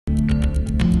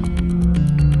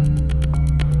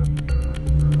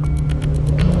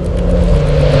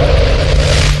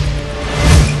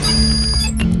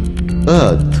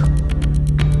Earth.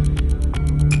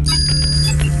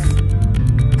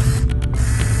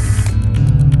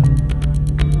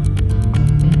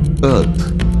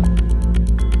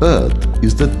 Earth. Earth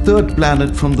is the third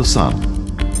planet from the Sun.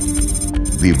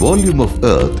 The volume of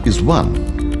Earth is 1.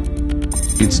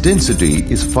 Its density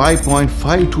is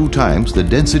 5.52 times the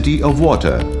density of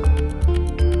water.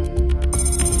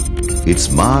 Its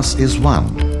mass is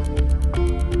 1.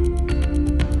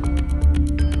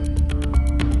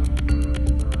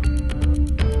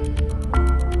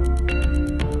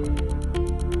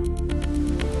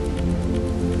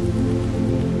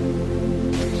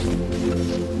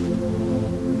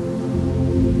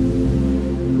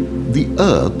 The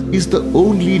Earth is the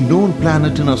only known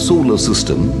planet in our solar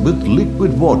system with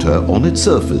liquid water on its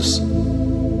surface.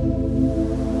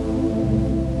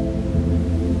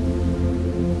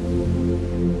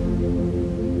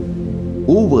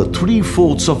 Over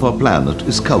 3/4 of our planet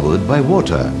is covered by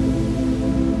water.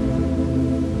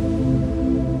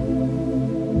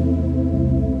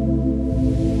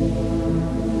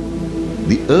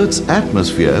 The Earth's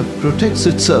atmosphere protects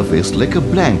its surface like a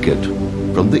blanket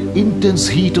from the intense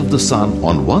heat of the Sun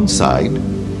on one side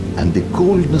and the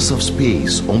coldness of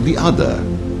space on the other.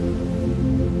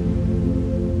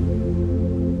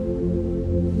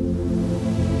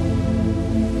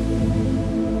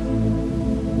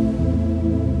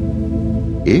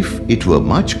 If it were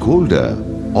much colder,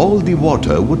 all the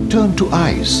water would turn to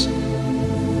ice.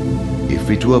 If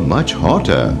it were much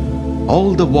hotter,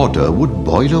 all the water would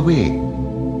boil away.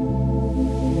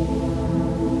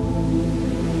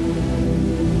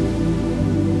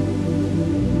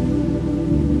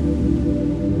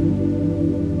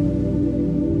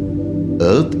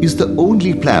 Earth is the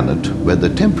only planet where the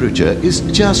temperature is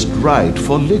just right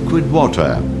for liquid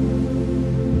water.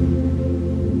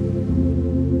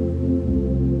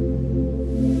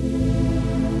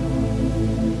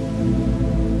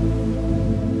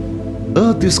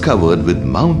 Earth is covered with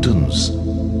mountains,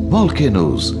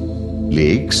 volcanoes,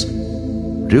 lakes,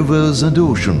 rivers and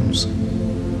oceans.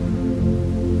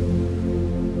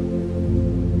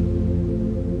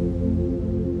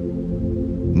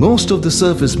 Most of the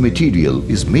surface material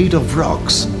is made of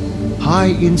rocks,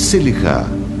 high in silica,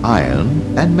 iron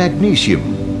and magnesium.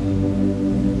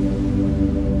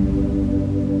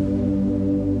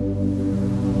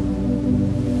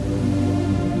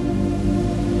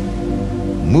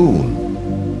 Moon.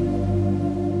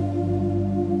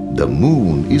 The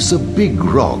Moon is a big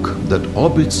rock that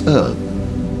orbits Earth.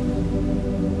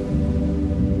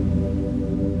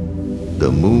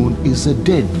 The Moon is a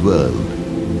dead world.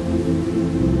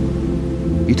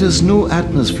 It has no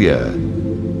atmosphere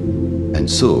and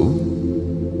so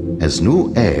has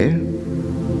no air,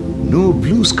 no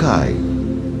blue sky,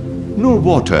 no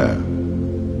water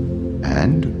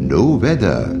and no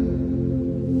weather.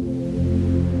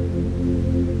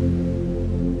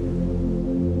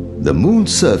 The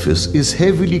Moon's surface is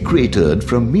heavily cratered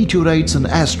from meteorites and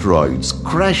asteroids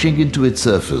crashing into its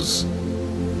surface.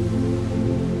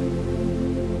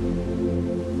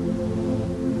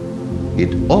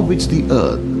 It orbits the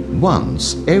Earth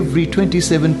once every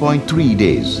 27.3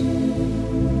 days.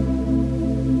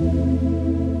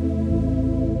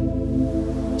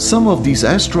 Some of these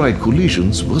asteroid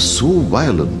collisions were so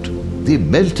violent, they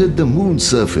melted the Moon's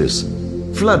surface,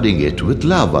 flooding it with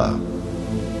lava.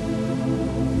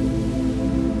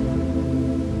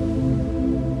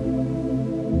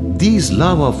 These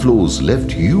lava flows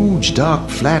left huge dark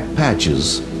flat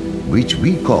patches, which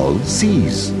we call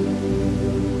seas.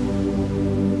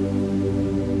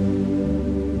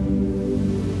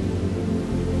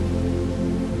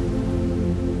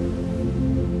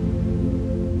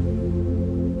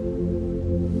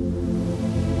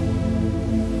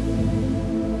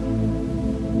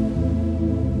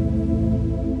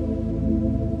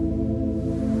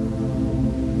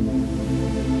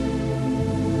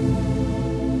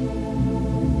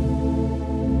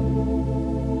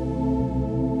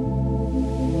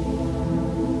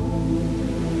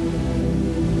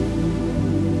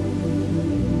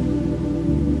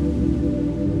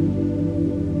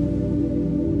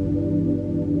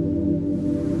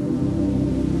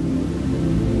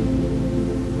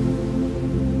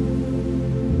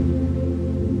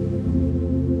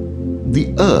 The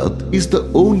Earth is the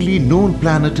only known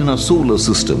planet in our solar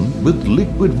system with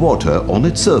liquid water on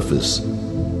its surface.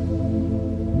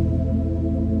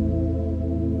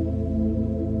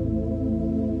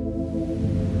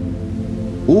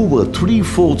 Over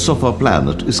 3/4 of our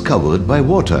planet is covered by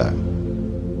water.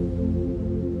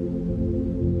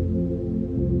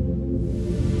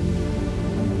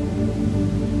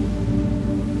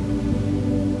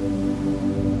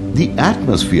 The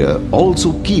atmosphere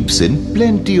also keeps in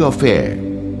plenty of air.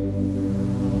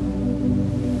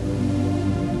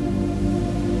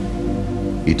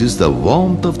 It is the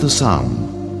warmth of the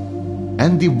sun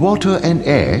and the water and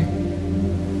air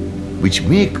which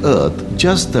make Earth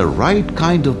just the right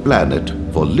kind of planet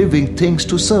for living things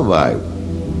to survive.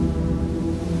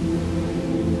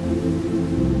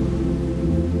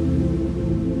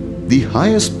 The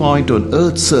highest point on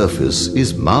Earth's surface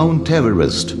is Mount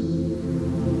Everest.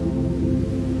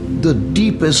 The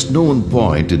deepest known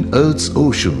point in Earth's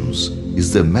oceans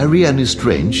is the Marianas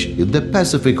Trench in the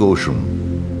Pacific Ocean.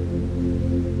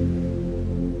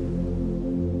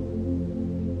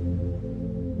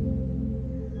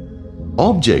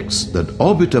 Objects that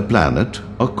orbit a planet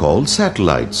are called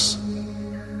satellites.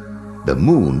 The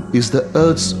Moon is the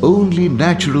Earth's only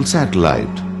natural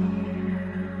satellite.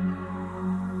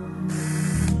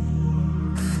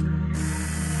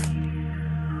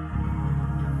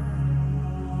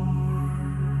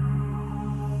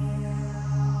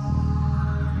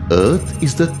 Earth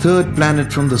is the third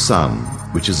planet from the Sun,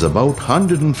 which is about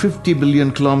 150 billion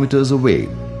kilometers away.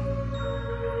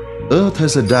 Earth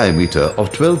has a diameter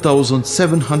of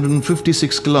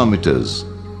 12,756 kilometers.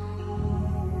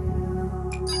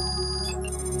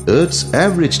 Earth's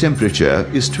average temperature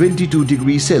is 22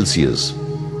 degrees Celsius.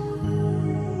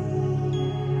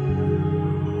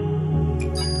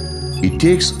 It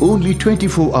takes only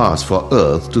 24 hours for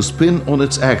Earth to spin on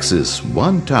its axis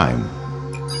one time.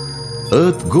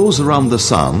 Earth goes around the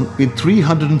Sun in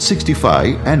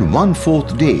 365 and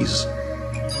 1/4 days.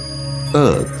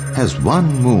 Earth has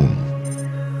one moon.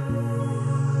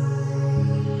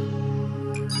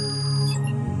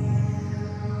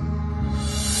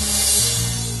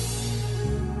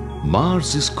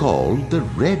 Mars is called the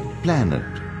red planet.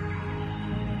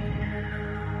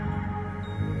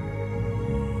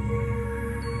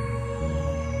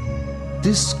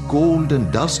 This cold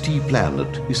and dusty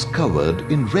planet is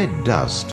covered in red dust.